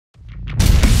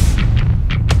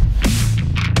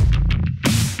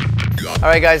All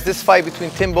right, guys, this fight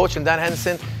between Tim Boetsch and Dan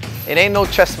Henderson, it ain't no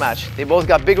chess match. They both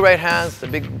got big right hands.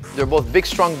 They're both big,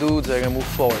 strong dudes. They're gonna move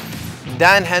forward.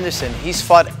 Dan Henderson, he's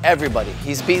fought everybody.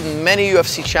 He's beaten many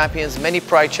UFC champions, many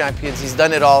Pride champions. He's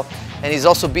done it all, and he's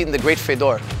also beaten the great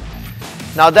Fedor.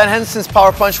 Now, Dan Henderson's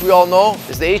power punch, we all know,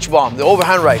 is the H-bomb, the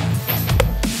overhand right.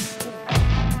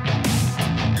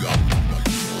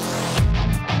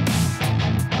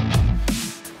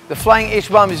 The flying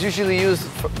H-bomb is usually used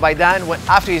by Dan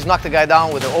after he's knocked the guy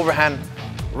down with an overhand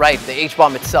right, the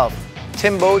H-bomb itself.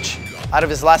 Tim Boetsch, out of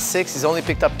his last 6, he's only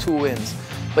picked up 2 wins.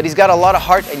 But he's got a lot of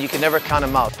heart and you can never count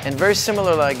him out. And very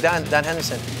similar like Dan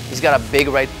Henderson, he's got a big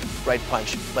right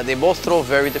punch. But they both throw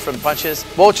very different punches.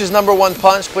 Boetsch's #1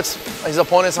 punch puts his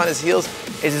opponents on his heels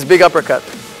is his big uppercut.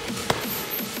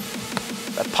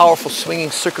 That powerful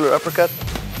swinging circular uppercut.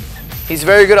 He's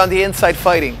very good on the inside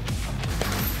fighting.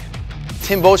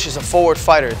 Tim Boetsch is a forward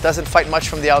fighter, doesn't fight much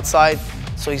from the outside,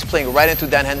 so he's playing right into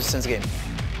Dan Henderson's game.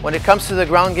 When it comes to the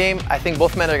ground game, I think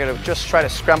both men are going to just try to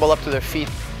scramble up to their feet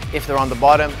if they're on the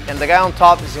bottom, and the guy on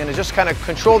top is going to just kind of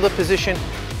control the position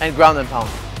and ground and pound.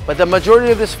 But the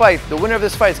majority of this fight, the winner of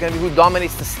this fight is going to be who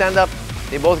dominates the stand-up.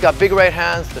 They both got big right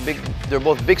hands, they're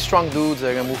both big, strong dudes,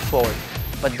 they're going to move forward.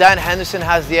 But Dan Henderson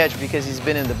has the edge because he's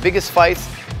been in the biggest fights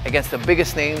against the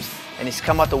biggest names, and he's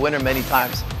come out the winner many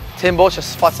times. Tim Boetsch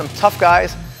has fought some tough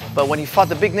guys, but when he fought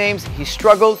the big names, he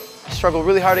struggled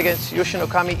really hard against Yoshin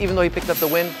Okami, even though he picked up the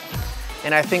win.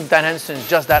 And I think Dan Henderson is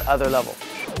just that other level.